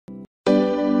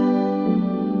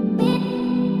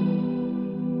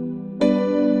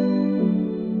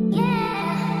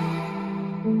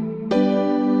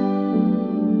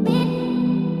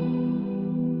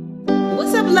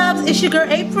it's your girl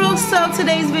April. So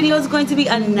today's video is going to be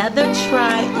another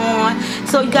try on.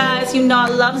 So you guys, you know I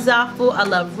love ZAFUL, I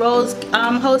love Rose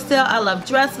Wholesale, I love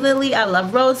DressLily, I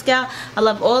love Rose Scout, I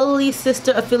love all of these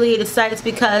sister affiliated sites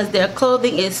because their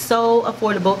clothing is so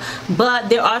affordable. But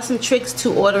there are some tricks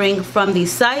to ordering from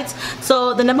these sites.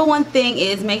 So the number one thing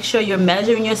is make sure you're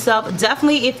measuring yourself.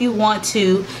 Definitely if you want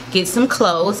to get some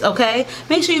clothes, okay?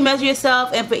 Make sure you measure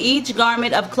yourself, and for each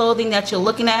garment of clothing that you're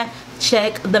looking at,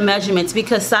 check the measurements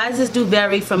because sizes do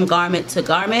vary from garment to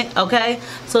garment, okay?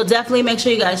 So definitely make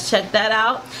sure you guys check that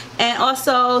out. And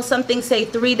also some things say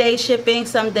 3-day shipping,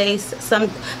 some things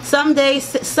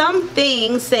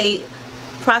say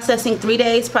processing 3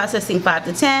 days, processing 5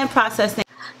 to 10, processing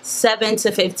 7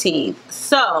 to 15.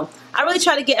 So I really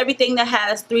try to get everything that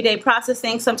has 3-day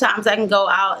processing. Sometimes I can go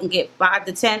out and get 5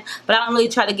 to 10, but I don't really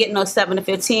try to get no 7 to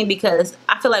 15 because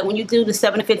I feel like when you do the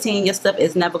 7 to 15, your stuff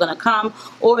is never going to come,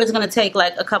 or it's going to take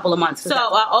like a couple of months. So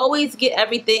I always get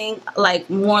everything like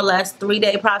more or less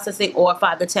 3-day processing or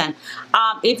 5 to 10.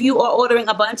 If you are ordering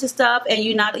a bunch of stuff and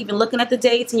you're not even looking at the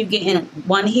dates and you get in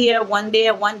one here, one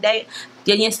there, one date,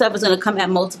 then your stuff is going to come at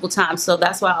multiple times. So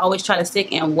that's why I always try to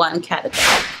stick in one category.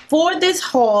 For this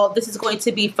haul, this is going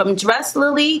to be from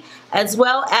DressLily as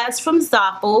well as from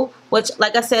ZAFUL, which,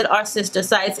 like I said, are sister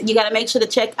sites. You got to make sure to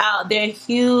check out their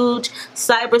huge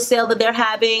cyber sale that they're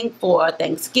having for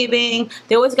Thanksgiving.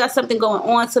 They always got something going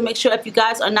on, so make sure if you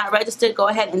guys are not registered, go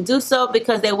ahead and do so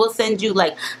because they will send you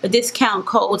like the discount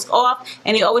codes off,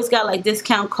 and they always got like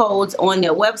discount codes on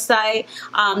their website.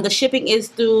 The shipping is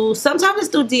through, sometimes it's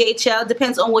through DHL,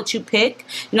 depends on what you pick.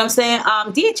 You know what I'm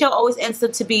saying? DHL always ends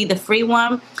up to be the free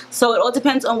one, so it all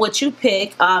depends on what you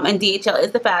pick, and DHL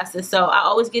is the fastest, so I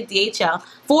always get DHL.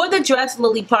 For the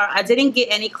DressLily part, I didn't get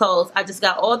any clothes. I just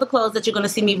got all the clothes that you're going to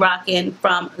see me rocking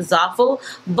from ZAFUL,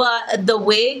 but the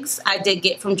wigs I did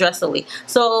get from DressLily.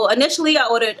 So initially I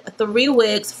ordered 3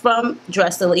 wigs from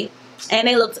DressLily, and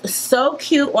they looked so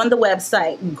cute on the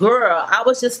website. Girl, I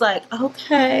was just like,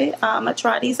 okay, I'm gonna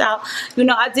try these out. You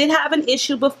know, I did have an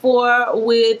issue before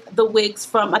with the wigs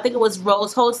from, I think it was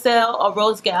Rose Wholesale or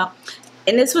Rose Gal,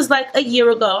 and this was like a year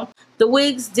ago. The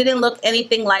wigs didn't look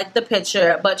anything like the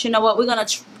picture, but you know what, we're gonna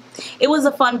it was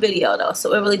a fun video though,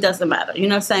 so it really doesn't matter, you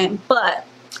know what I'm saying? But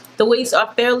the wigs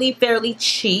are fairly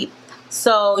cheap,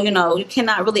 so you know you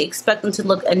cannot really expect them to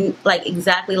look like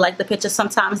exactly like the picture.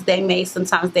 Sometimes they may,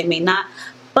 sometimes they may not,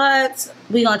 but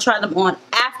we're gonna try them on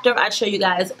after I show you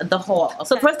guys the haul. Okay?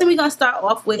 So first thing we're gonna start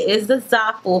off with is the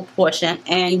ZAFUL portion,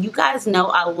 and you guys know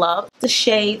I love the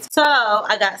shades. So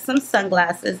I got some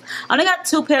sunglasses. I only got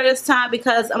 2 pairs this time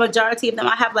because a majority of them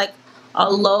I have like a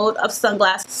load of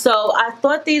sunglasses. So I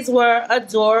thought these were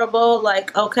adorable.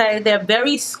 Like, okay, they're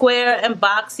very square and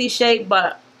boxy shape,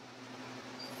 but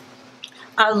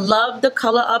I love the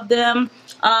color of them.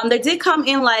 They did come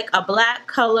in like a black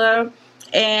color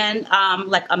and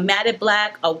like a matted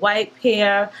black, a white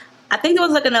pair. I think there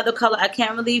was like another color. I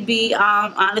can't really be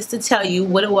honest to tell you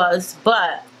what it was,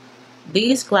 but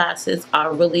these glasses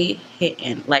are really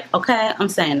hitting. Like, okay, I'm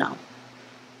saying no.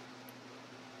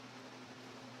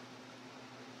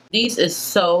 These is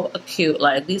so cute.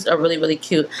 Like, these are really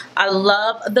cute. I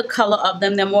love the color of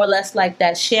them. They're more or less like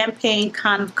that champagne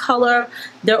kind of color.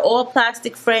 They're all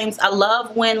plastic frames. I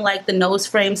love when like the nose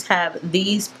frames have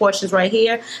these portions right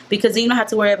here because then you don't have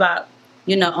to worry about,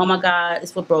 you know, oh my god,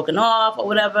 it's broken off or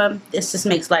whatever. This just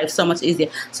makes life so much easier.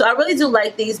 So I really do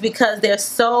like these because they're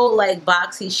so like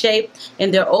boxy shaped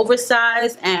and they're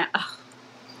oversized, and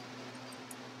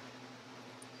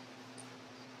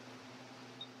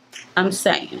I'm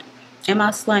saying, am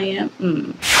I slaying?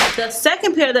 The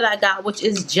second pair that I got, which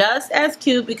is just as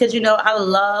cute because you know I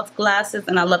love glasses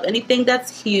and I love anything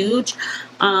that's huge,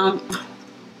 are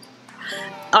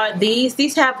these.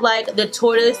 These have like the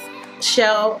tortoise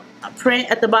shell print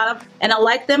at the bottom, and I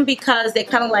like them because they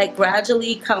kind of like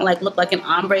gradually kind of like look like an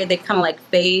ombre. They kind of like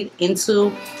fade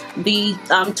into the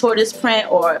tortoise print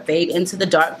or fade into the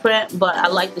dark print, but I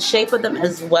like the shape of them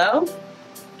as well.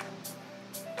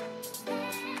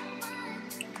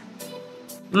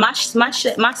 My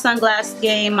sunglass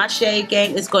game, my shade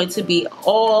game is going to be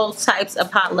all types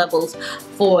of hot levels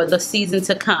for the season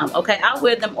to come. Okay, I'll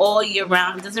wear them all year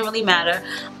round. It doesn't really matter.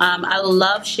 I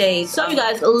love shades. So you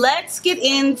guys, let's get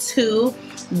into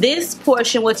this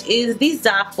portion, which is the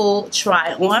ZAFUL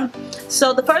try on.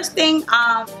 So the first thing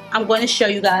I'm going to show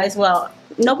you guys, well,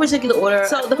 no particular order.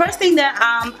 So the first thing that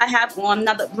I have on,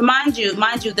 now mind you,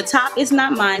 the top is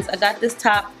not mine. I got this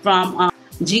top from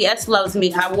GS Loves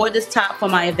Me. I wore this top for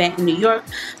my event in New York,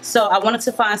 so I wanted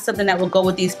to find something that would go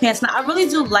with these pants. Now, I really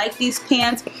do like these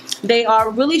pants. They are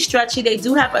really stretchy. They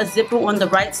do have a zipper on the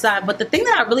right side, but the thing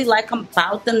that I really like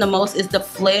about them the most is the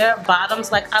flare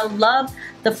bottoms. Like, I love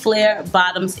the flare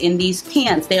bottoms in these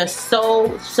pants. They are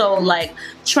so like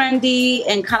trendy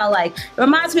and kind of like, it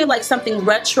reminds me of like something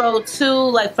retro too,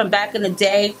 like from back in the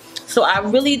day. So I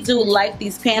really do like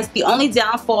these pants. The only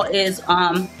downfall is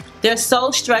they're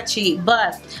so stretchy,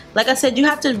 but like I said, you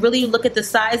have to really look at the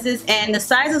sizes, and the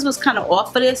sizes was kind of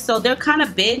off for this, so they're kind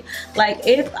of big. Like,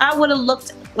 if I would have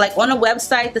looked like on a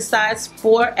website, the size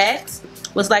 4X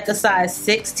was like a size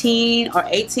 16 or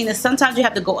 18, and sometimes you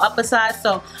have to go up a size.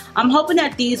 So I'm hoping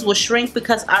that these will shrink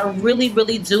because I really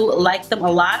do like them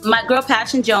a lot. My girl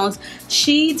Passion Jones,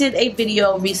 she did a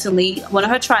video recently, one of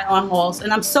her try on hauls,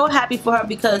 and I'm so happy for her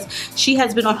because she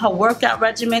has been on her workout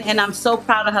regimen, and I'm so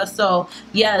proud of her. So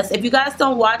yes, if you guys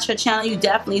don't watch her channel, you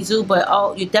definitely do,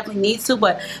 but you definitely need to.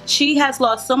 But she has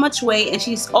lost so much weight, and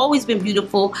she's always been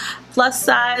beautiful. Plus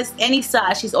size, any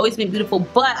size, she's always been beautiful.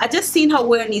 But I just seen her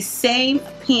wearing these same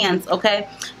pants, okay,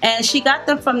 and she got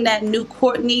them from that new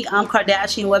Kourtney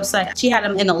Kardashian website. She had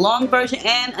them in a long version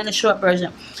and in a short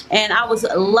version, and I was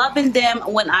loving them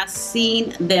when I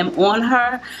seen them on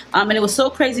her, and it was so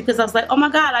crazy because I was like, oh my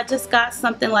god, I just got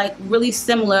something like really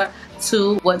similar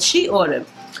to what she ordered.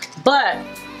 But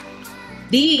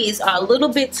these are a little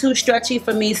bit too stretchy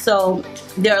for me, so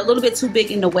they're a little bit too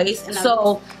big in the waist, and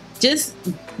so just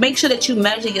make sure that you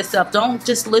measure yourself. Don't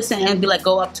just listen and be like,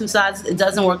 go up 2 sizes. It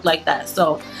doesn't work like that.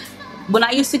 So when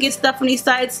I used to get stuff from these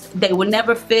sites, they would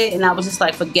never fit, and I was just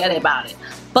like, forget about it.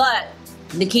 But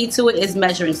the key to it is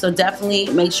measuring. So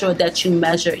definitely make sure that you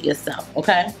measure yourself,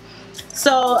 okay?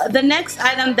 So the next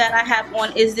item that I have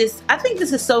on is this. I think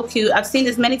this is so cute. I've seen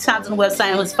this many times on the website,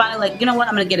 and was finally like, you know what,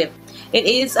 I'm gonna get it. It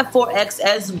is a 4X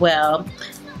as well.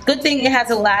 Good thing it has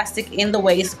elastic in the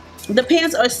waist. The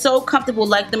pants are so comfortable.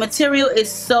 Like, the material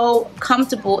is so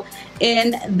comfortable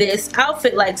in this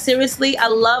outfit. Like, seriously, I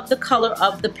love the color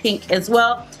of the pink as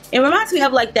well. It reminds me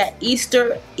of like that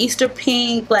Easter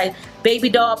pink, like baby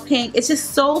doll pink. It's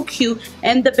just so cute,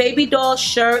 and the baby doll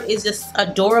shirt is just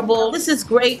adorable. This is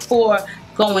great for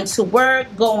going to work,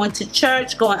 going to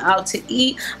church, going out to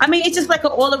eat. I mean, it's just like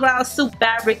an all-around suit.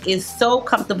 Fabric is so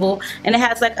comfortable, and it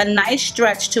has like a nice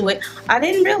stretch to it. I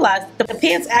didn't realize the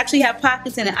pants actually have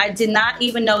pockets in it. I did not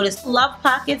even notice. Love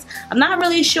pockets. I'm not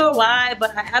really sure why,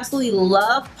 but I absolutely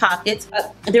love pockets.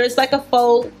 There's like a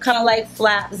faux kind of like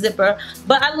flat zipper,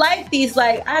 but I like these.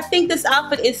 Like, I think this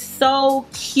outfit is so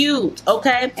cute,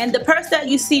 okay? And the purse that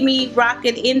you see me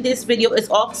rocking in this video is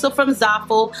also from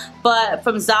ZAFUL, but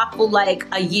from ZAFUL like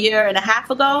a year and a half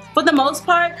ago. For the most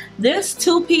part, this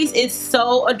two-piece is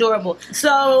so adorable.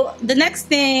 So the next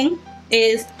thing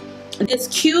is this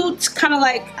cute kind of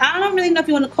like, I don't really know if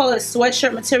you want to call it a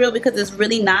sweatshirt material because it's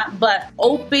really not, but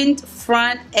opened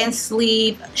front and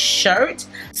sleeve shirt.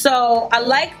 So I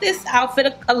like this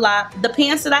outfit a lot. The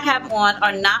pants that I have on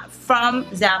are not from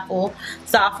ZAFUL.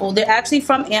 They're actually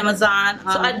from Amazon.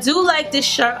 So I do like this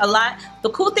shirt a lot. The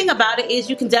cool thing about it is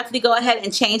you can definitely go ahead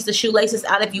and change the shoelaces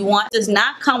out if you want. It does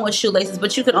not come with shoelaces,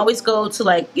 but you can always go to,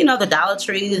 like, you know, the Dollar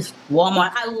Tree,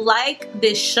 Walmart. I like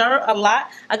this shirt a lot.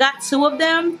 I got 2 of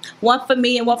them, one for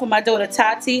me and one for my daughter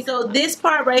Tati. So this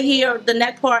part right here, the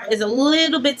neck part, is a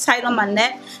little bit tight on my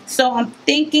neck. So I'm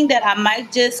thinking that I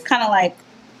might just kind of like,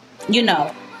 you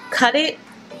know, cut it.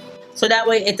 So that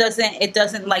way it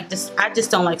doesn't like this. I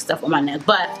just don't like stuff on my neck.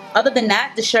 But other than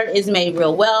that, the shirt is made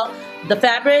real well. The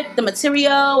fabric, the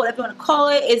material, whatever you want to call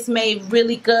it, is made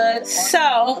really good.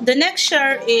 So the next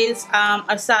shirt is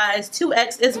a size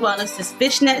 2X as well. It's this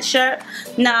fishnet shirt.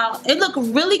 Now, it looked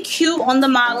really cute on the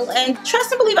model, and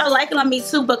trust and believe I like it on me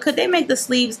too, but could they make the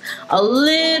sleeves a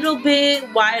little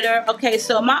bit wider? Okay,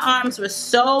 so my arms were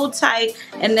so tight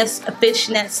in this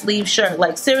fishnet sleeve shirt.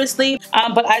 Like, seriously.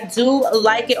 But I do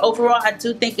like it overall. I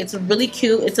do think it's really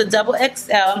cute. It's a double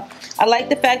XL. I like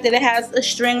the fact that it has a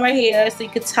string right here so you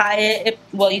could tie it.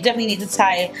 Well, you definitely need to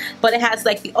tie it, but it has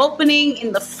like the opening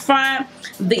in the front.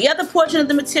 The other portion of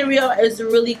the material is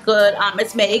really good.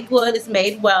 It's made good, it's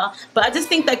made well, but I just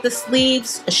think like the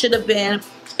sleeves should have been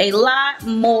a lot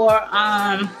more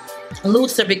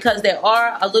looser because they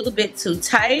are a little bit too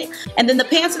tight. And then the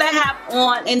pants that I have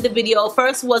on in the video,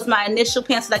 first was my initial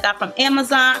pants that I got from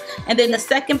Amazon, and then the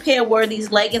second pair were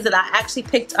these leggings that I actually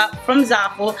picked up from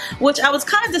ZAFUL, which I was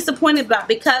kind of disappointed about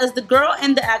because the girl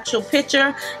in the actual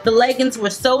picture, the leggings were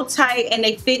so tight and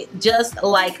they fit just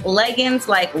like leggings,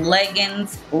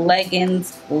 leggings.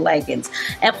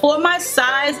 And for my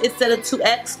size, it's at a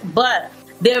 2X, but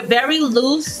they're very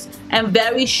loose and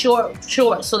very short.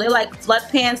 So they're like flood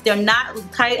pants. They're not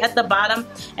tight at the bottom.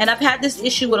 And I've had this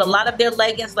issue with a lot of their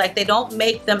leggings, like they don't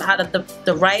make them out of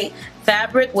the right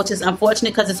fabric, which is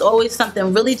unfortunate because it's always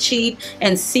something really cheap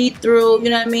and see-through, you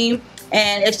know what I mean?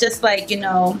 And it's just like, you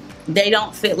know, they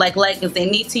don't fit like leggings. They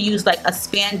need to use like a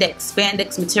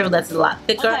spandex material that's a lot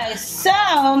thicker. Okay, so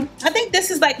I think this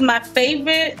is like my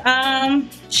favorite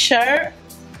shirt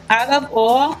out of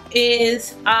all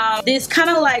is this kind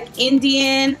of like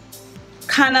Indian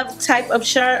kind of type of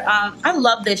shirt. I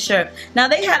love this shirt. Now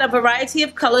they had a variety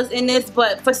of colors in this,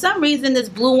 but for some reason this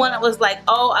blue one, I was like,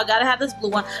 oh, I gotta have this blue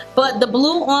one. But the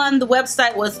blue on the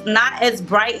website was not as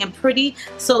bright and pretty,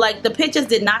 so like the pictures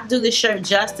did not do the shirt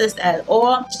justice at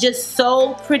all. It's just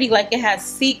so pretty, like it has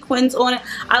sequins on it.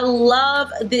 I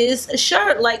love this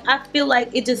shirt. Like I feel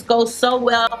like it just goes so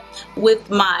well with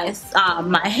my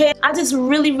my hair. I just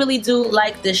really do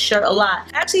like this shirt a lot.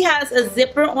 It actually has a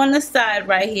zipper on the side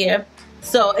right here.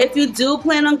 So if you do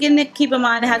plan on getting it, keep in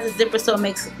mind it has a zipper, so it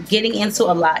makes getting into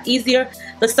a lot easier.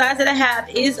 The size that I have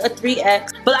is a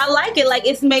 3X, but I like it. Like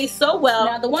it's made so well.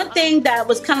 Now the one thing that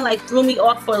was kind of like threw me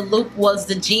off for a loop was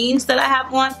the jeans that I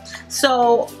have on.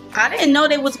 So I didn't know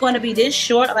they was going to be this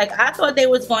short. Like I thought they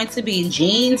was going to be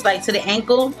jeans like to the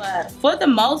ankle, but for the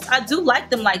most I do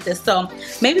like them like this. So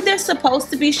maybe they're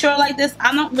supposed to be short like this.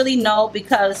 I don't really know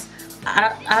because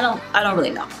I don't really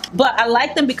know, but I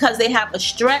like them because they have a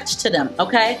stretch to them.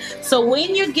 Okay, so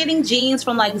when you're getting jeans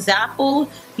from like ZAFUL,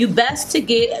 you best to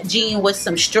get a jean with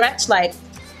some stretch, like,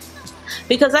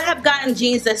 because I have gotten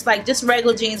jeans that's like just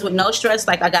regular jeans with no stretch.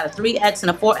 Like I got a 3X and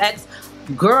a 4X.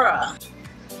 Girl,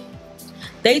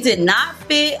 they did not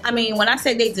fit. I mean, when I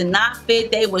say they did not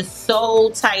fit, they were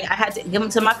so tight. I had to give them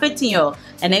to my 15-year-old,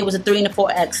 and they was a 3 and a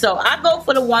 4X. So I go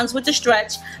for the ones with the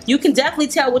stretch. You can definitely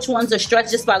tell which ones are stretched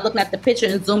just by looking at the picture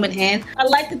and zooming in. I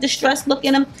like the distressed look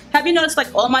in them. Have you noticed like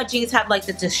all my jeans have like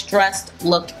the distressed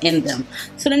look in them?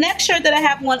 So the next shirt that I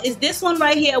have on is this one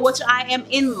right here, which I am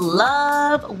in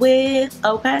love with.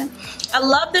 Okay, I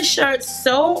love this shirt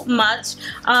so much,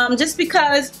 just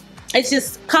because it's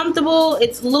just comfortable,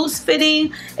 it's loose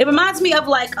fitting. It reminds me of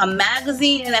like a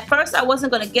magazine, and at first I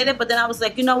wasn't going to get it, but then I was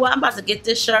like, you know what, I'm about to get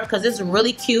this shirt because it's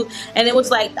really cute. And it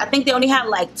was like, I think they only had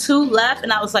like 2 left,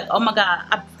 and I was like, oh my god,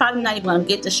 I'm probably not even going to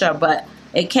get the shirt, but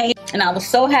it came and I was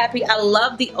so happy. I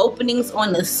love the openings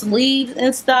on the sleeves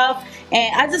and stuff,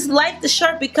 and I just like the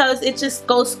shirt because it just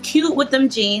goes cute with them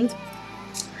jeans.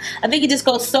 I think it just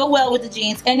goes so well with the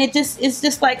jeans, and it's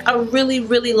just like a really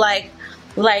like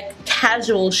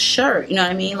casual shirt, you know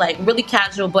what I mean, like really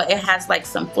casual, but it has like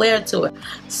some flair to it.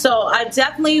 So I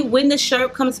definitely, when the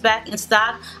shirt comes back in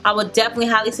stock, I would definitely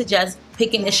highly suggest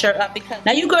picking this shirt up, because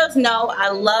now you girls know I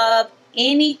love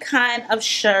any kind of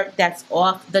shirt that's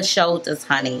off the shoulders,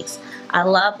 honeys. I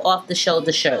love off the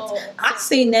shoulder shirts. I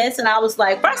seen this and I was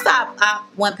like, first I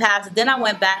went past it, then I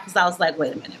went back because I was like,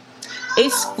 wait a minute,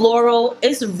 it's floral,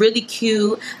 it's really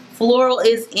cute. Floral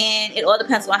is in. It all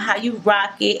depends on how you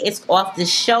rock it. It's off the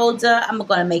shoulder. I'm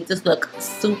gonna make this look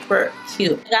super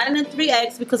cute. I got it in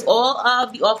 3X because all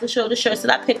of the off the shoulder shirts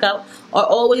that I pick up are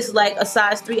always like a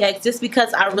size 3X, just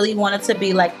because I really want it to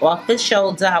be like off the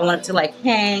shoulder. I want it to like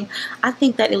hang. I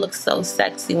think that it looks so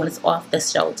sexy when it's off the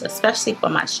shoulder, especially for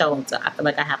my shoulder. I feel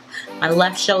like I have, my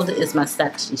left shoulder is my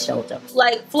sexy shoulder.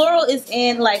 Like floral is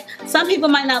in. Like some people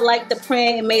might not like the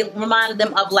print. It may remind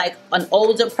them of like an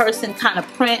older person kind of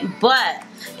print, but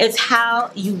it's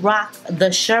how you rock the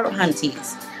shirt,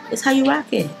 hunties. It's how you rock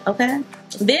it, okay?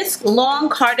 This long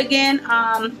cardigan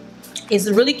is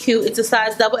really cute. It's a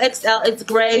size XXL. It's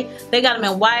gray. They got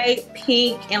them in white,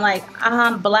 pink, and like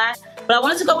black. But I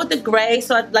wanted to go with the gray,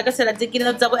 so like I said, I did get in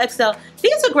a XXL.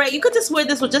 These are great. You could just wear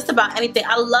this with just about anything.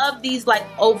 I love these like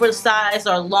oversized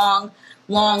or longer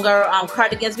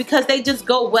cardigans because they just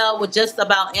go well with just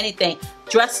about anything.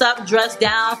 Dress up, dress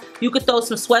down. You could throw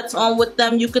some sweats on with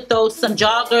them. You could throw some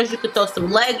joggers. You could throw some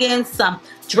leggings, some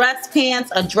dress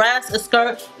pants, a dress, a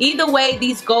skirt. Either way,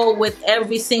 these go with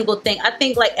every single thing. I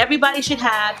think like everybody should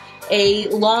have a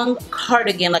long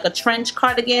cardigan, like a trench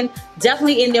cardigan,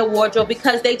 definitely in their wardrobe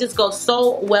because they just go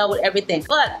so well with everything.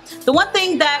 But the one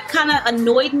thing that kind of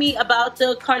annoyed me about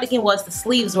the cardigan was the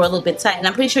sleeves were a little bit tight, and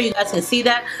I'm pretty sure you guys can see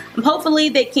that. Hopefully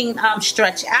they can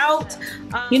stretch out.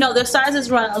 You know, their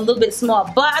sizes run a little bit small,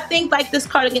 but I think like this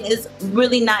cardigan is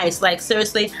really nice. Like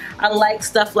seriously, I like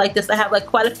stuff like this. I have like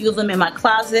quite a few of them in my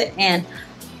closet, and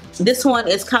this one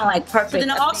is kind of like perfect. But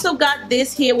then I also got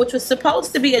this here, which was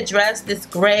supposed to be a dress, this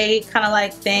gray kind of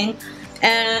like thing,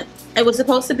 and it was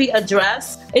supposed to be a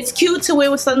dress. It's cute to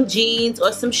wear with some jeans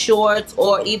or some shorts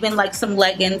or even like some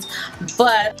leggings,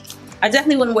 but I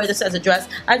definitely wouldn't wear this as a dress.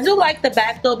 I do like the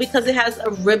back though because it has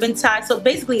a ribbon tie. So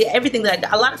basically everything that I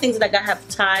got, a lot of things that I got have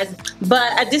ties.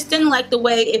 But I just didn't like the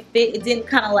way it fit. It didn't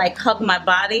kind of like hug my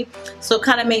body. So it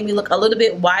kind of made me look a little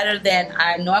bit wider than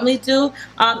I normally do.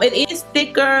 It is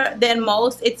thicker than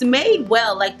most. It's made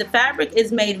well. Like the fabric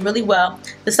is made really well.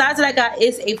 The size that I got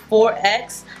is a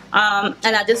 4X.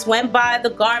 And I just went by the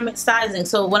garment sizing.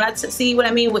 So when I see what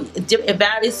I mean, it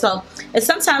varies. So it's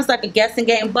sometimes like a guessing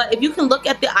game. But if you can look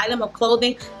at the item of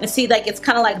clothing and see like it's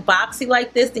kind of like boxy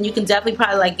like this, then you can definitely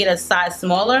probably like get a size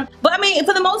smaller. But I mean,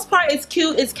 for the most part, it's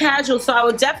cute, it's casual. So I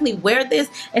would definitely wear this.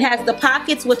 It has the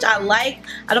pockets, which I like.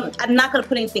 I'm not gonna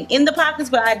put anything in the pockets,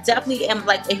 but I definitely am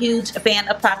like a huge fan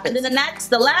of pockets. And then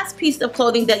the last piece of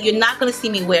clothing that you're not gonna see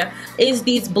me wear is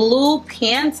these blue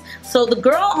pants. So the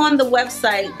girl on the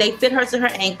website, they fit her to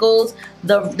her ankles.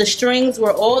 The strings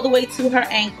were all the way to her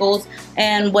ankles,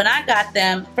 and when I got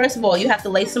them, first of all, you have to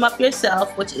lace them up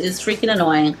yourself, which is freaking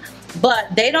annoying, but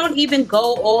they don't even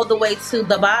go all the way to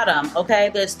the bottom.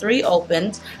 Okay, there's 3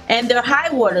 opens, and they're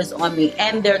high waters on me,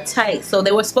 and they're tight. So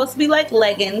they were supposed to be like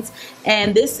leggings,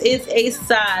 and this is a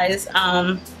size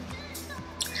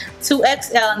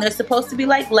 2XL, and they're supposed to be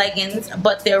like leggings,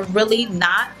 but they're really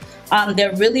not.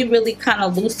 They're really kind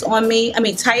of loose on me. I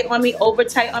mean, tight on me, over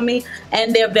tight on me,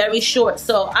 and they're very short.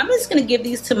 So I'm just gonna give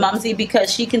these to Mumsy because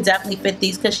she can definitely fit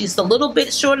these because she's a little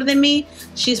bit shorter than me.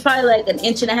 She's probably like an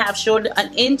inch and a half shorter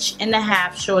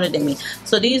than me.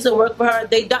 So these will work for her.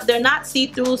 They're not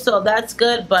see-through, so that's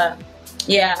good. But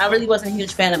yeah, I really wasn't a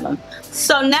huge fan of them.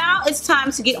 So now it's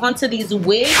time to get onto these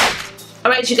wigs. All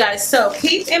right, you guys. So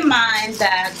keep in mind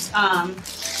that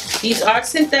these are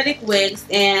synthetic wigs,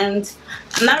 and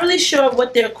I'm not really sure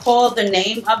what they're called, the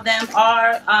name of them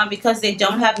are, because they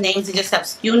don't have names, they just have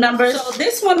SKU numbers. So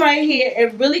this one right here,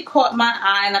 it really caught my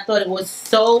eye, and I thought it was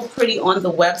so pretty on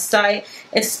the website,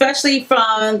 especially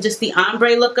from just the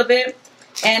ombre look of it.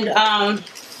 And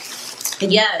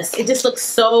yes, it just looks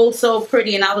so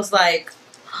pretty, and I was like,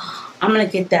 I'm gonna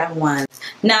get that one.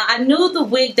 Now, I knew the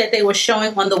wig that they were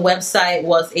showing on the website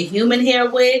was a human hair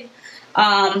wig,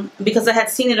 because I had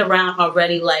seen it around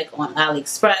already, like on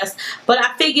AliExpress. But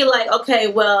I figured, like, okay,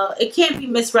 well, it can't be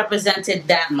misrepresented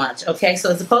that much. Okay, so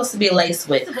it's supposed to be a lace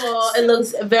wig. First of all, it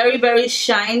looks very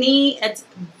shiny. It's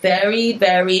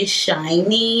very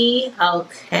shiny.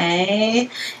 Okay,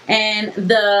 and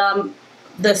the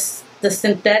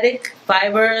synthetic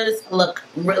fibers look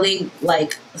really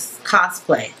like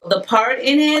cosplay. The part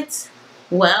in it,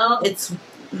 well, it's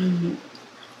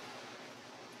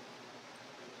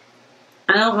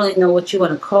I don't really know what you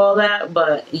want to call that,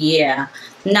 but yeah.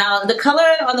 Now, the color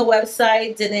on the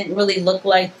website didn't really look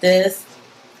like this.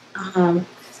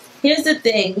 Here's the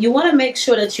thing. You want to make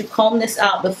sure that you comb this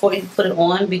out before you put it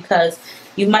on, because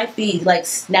you might be like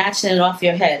snatching it off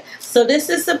your head. So this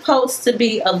is supposed to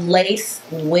be a lace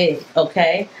wig,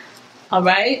 okay? All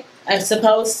right? It's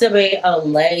supposed to be a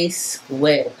lace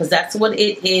wig, because that's what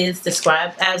it is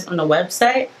described as on the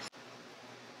website.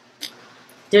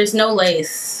 There's no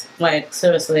lace. Like,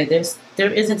 seriously,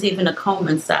 there isn't even a comb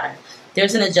inside.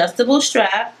 There's an adjustable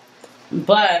strap,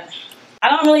 but I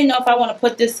don't really know if I want to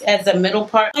put this as a middle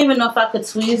part. I don't even know if I could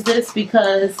tweeze this,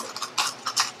 because,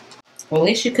 well, at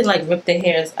least you can like rip the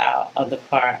hairs out of the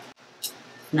part.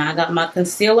 Now I got my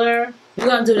concealer. We're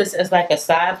gonna do this as like a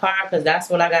side part, because that's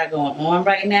what I got going on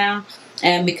right now.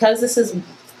 And because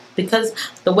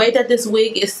the way that this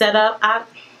wig is set up,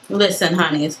 listen,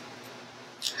 honeys.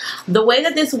 The way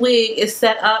that this wig is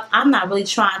set up, I'm not really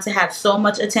trying to have so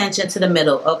much attention to the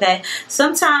middle, okay?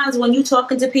 Sometimes when you're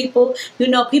talking to people, you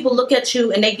know, people look at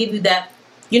you and they give you that,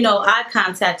 you know, eye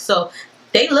contact. So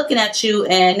they looking at you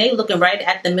and they looking right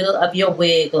at the middle of your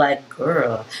wig like,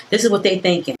 girl, this is what they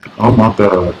thinking. Oh my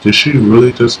God, did she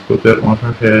really just put that on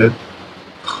her head?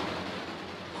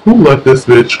 Who let this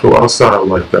bitch go outside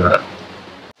like that?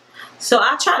 So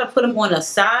I try to put them on the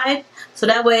side, so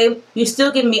that way you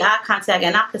still giving me eye contact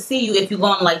and I can see you if you're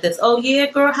going like this. Oh yeah,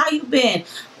 girl, how you been?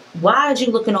 Why is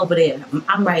you looking over there?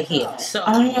 I'm right here. So,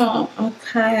 oh,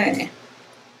 okay.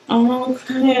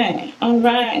 Okay. All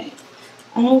right.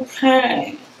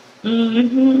 Okay.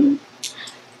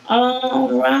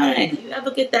 All right. You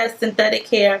ever get that synthetic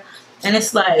hair and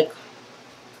it's like,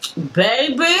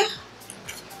 baby,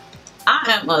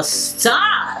 I am a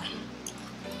star.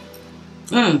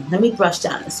 Let me brush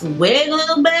down this wig a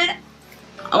little bit.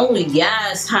 Oh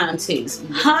yes, hunties.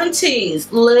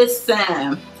 Hunties,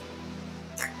 listen.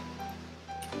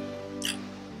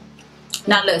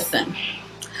 Now listen.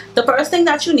 The first thing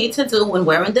that you need to do when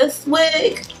wearing this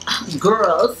wig,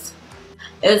 girls,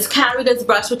 is carry this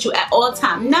brush with you at all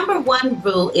times. Number one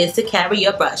rule is to carry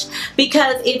your brush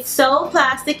because it's so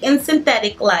plastic and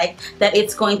synthetic like that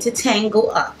it's going to tangle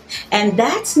up. And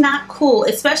that's not cool,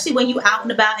 especially when you out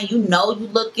and about and you know you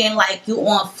looking like you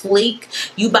on fleek,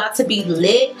 you about to be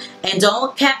lit. And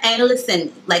and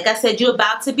listen, like I said, you're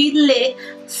about to be lit.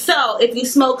 So if you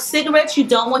smoke cigarettes, you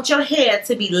don't want your hair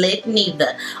to be lit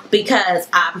neither, because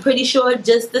I'm pretty sure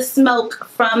just the smoke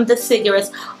from the cigarettes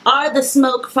or the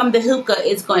smoke from the hookah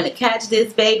is going to catch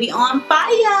this baby on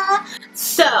fire.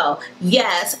 So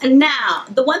yes, now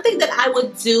the one thing that I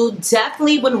would do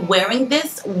definitely when wearing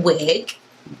this wig,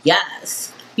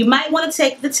 yes, you might want to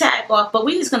take the tag off, but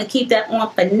we're just going to keep that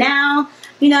on for now,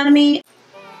 you know what I mean?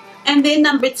 And then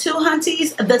number two,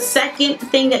 hunties, the second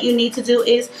thing that you need to do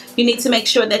is you need to make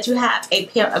sure that you have a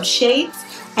pair of shades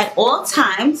at all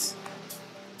times.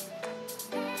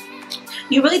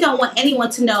 You really don't want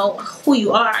anyone to know who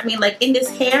you are. I mean, like in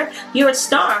this hair, you're a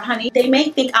star, honey. They may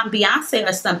think I'm Beyonce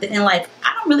or something, and like,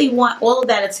 I don't really want all of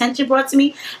that attention brought to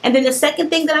me. And then the second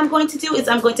thing that I'm going to do is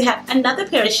I'm going to have another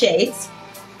pair of shades,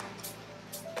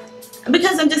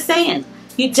 because I'm just saying,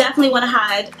 you definitely want to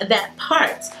hide that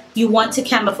part. You want to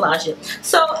camouflage it.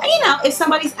 So, you know, if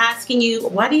somebody's asking you,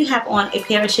 why do you have on a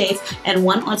pair of shades and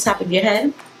one on top of your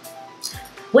head?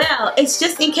 Well, it's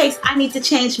just in case I need to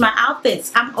change my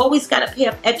outfits. I've always got a pair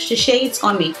of extra shades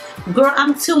on me. Girl,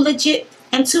 I'm too legit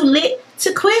and too lit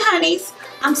to quit, honeys.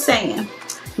 I'm saying,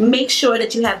 make sure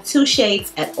that you have two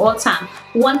shades at all times.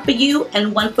 One for you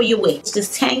and one for your wig. It's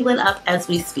just tangling up as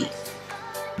we speak.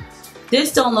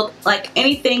 This don't look like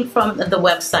anything from the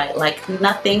website, like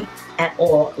nothing at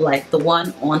all like the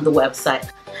one on the website.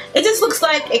 It just looks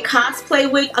like a cosplay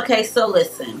wig. Okay, so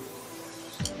listen.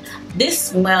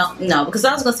 This, well, no, because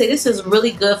I was going to say this is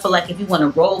really good for like if you want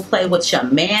to role play with your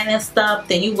man and stuff,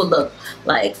 then you would look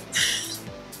like...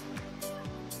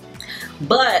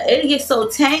 But it gets so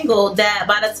tangled that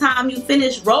by the time you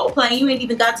finish role playing, you ain't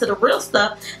even got to the real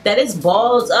stuff, that it's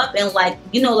balls up and like,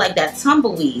 you know, like that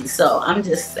tumbleweed. So I'm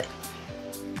just saying,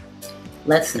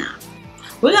 let's not.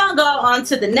 We're gonna go on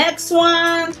to the next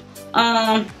one.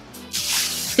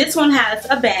 This one has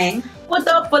a bang. But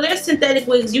though, for their synthetic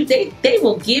wigs, they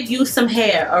will give you some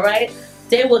hair, all right?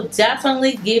 They will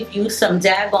definitely give you some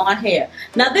daggone hair.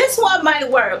 Now this one might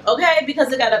work, okay?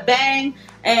 Because it got a bang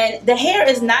and the hair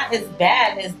is not as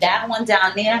bad as that one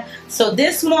down there. So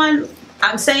this one,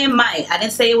 I'm saying might. I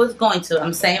didn't say it was going to,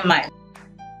 I'm saying might.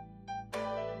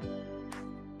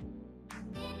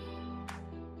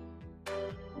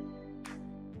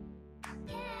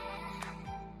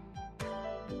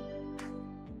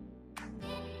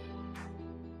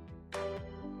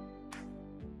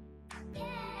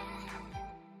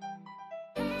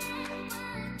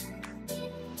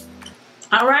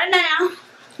 All right now,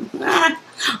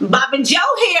 Bob and Joe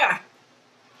here.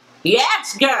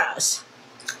 Yes, girls.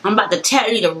 I'm about to tell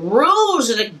you the rules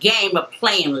of the game of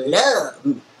playing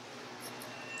love.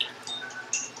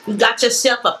 You got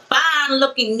yourself a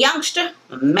fine-looking youngster,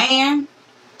 a man.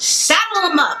 Saddle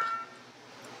him up.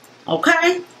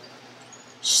 Okay?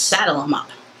 Saddle him up.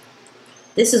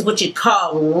 This is what you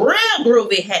call real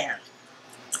groovy hair.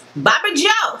 Bobby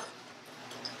Joe.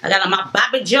 I got on my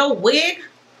Bobby Joe wig.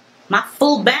 My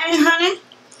full bang, honey.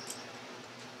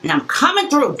 And I'm coming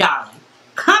through, darling.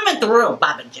 Coming through,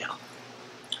 Bobby Joe.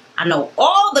 I know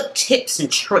all the tips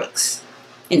and tricks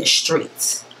in the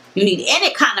streets. You need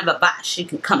any kind of advice, you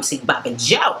can come see Bobby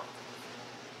Joe.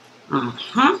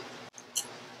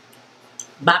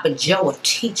 Bobby Joe will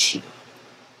teach you.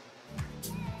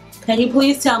 Can you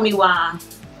please tell me why?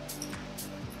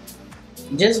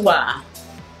 Just why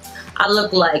I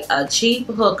look like a cheap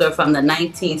hooker from the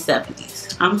 1970s.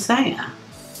 I'm saying.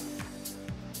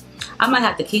 I might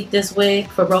have to keep this wig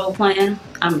for role playing.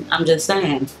 I'm just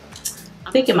saying.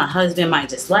 I'm thinking my husband might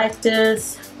just like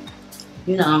this.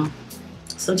 You know,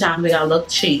 sometimes we gotta look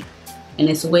cheap. And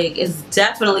this wig is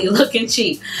definitely looking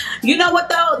cheap. You know what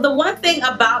though? The one thing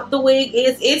about the wig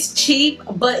is it's cheap,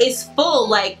 but it's full.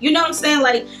 Like, you know what I'm saying?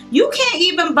 Like, you can't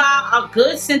even buy a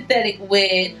good synthetic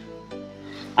wig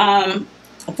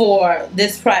for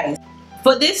this price.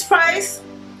 For this price,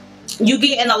 you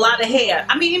getting a lot of hair.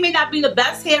 I mean, it may not be the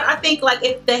best hair. I think like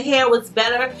if the hair was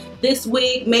better, this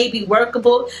wig may be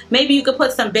workable. Maybe you could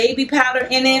put some baby powder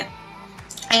in it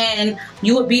and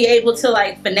you would be able to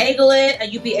like finagle it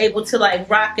and you'd be able to like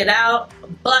rock it out.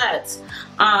 But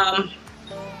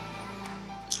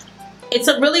it's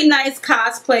a really nice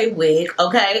cosplay wig,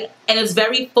 okay? And it's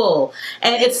very full.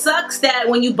 And it sucks that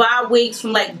when you buy wigs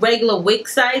from like regular wig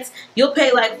sites, you'll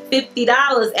pay like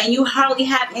 $50 and you hardly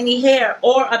have any hair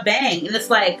or a bang. And it's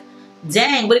like,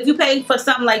 dang. But if you pay for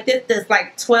something like this that's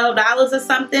like $12 or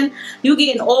something, you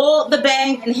getting all the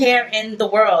bang and hair in the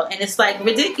world, and it's like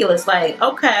ridiculous. Like,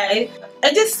 okay,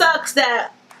 it just sucks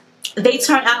that they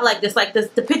turn out like this. Like,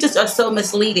 the pictures are so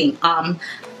misleading.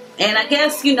 And I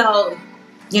guess, you know,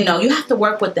 you have to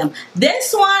work with them.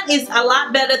 This one is a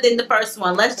lot better than the first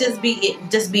one. Let's just be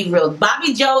real.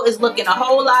 Bobby Joe is looking a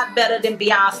whole lot better than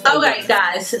Beyonce. Okay,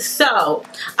 guys, so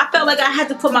I felt like I had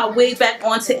to put my wig back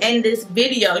on to end this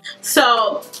video.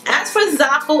 So as for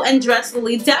ZAFUL and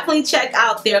DressLily, definitely check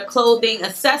out their clothing,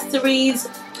 accessories.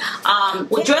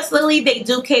 With DressLily, they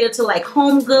do cater to like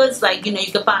home goods. Like, you know,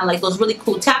 you can find like those really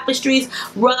cool tapestries,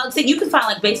 rugs, and you can find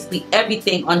like basically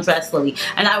everything on DressLily.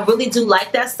 And I really do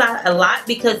like that site a lot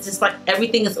because it's like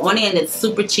everything is on it and it's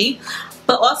super cheap.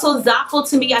 But also ZAFUL,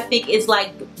 to me, I think is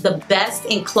like the best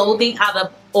in clothing out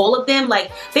of all of them.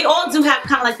 Like, they all do have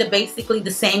kind of like basically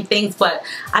the same things, but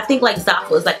I think like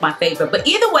ZAFUL is like my favorite. But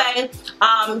either way,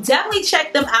 definitely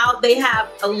check them out. They have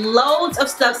loads of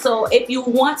stuff. So if you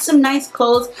want some nice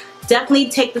clothes, definitely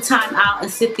take the time out and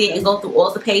sit there and go through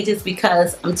all the pages,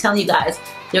 because I'm telling you guys,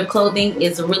 their clothing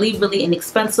is really, really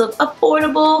inexpensive,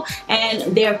 affordable,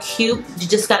 and they're cute. You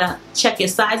just gotta check your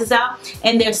sizes out.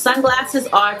 And their sunglasses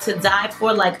are to die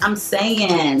for. Like I'm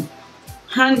saying,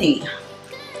 honey,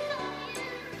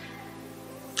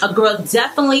 a girl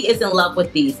definitely is in love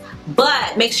with these.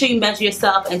 But make sure you measure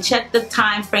yourself and check the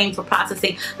time frame for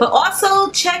processing. But also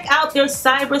check out their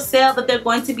cyber sale that they're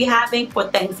going to be having for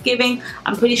Thanksgiving.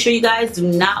 I'm pretty sure you guys do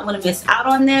not want to miss out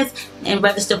on this, and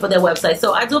register for their website.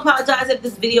 So I do apologize if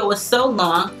this video was so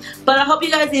long, but I hope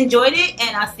you guys enjoyed it,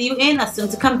 and I'll see you in a soon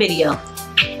to come video.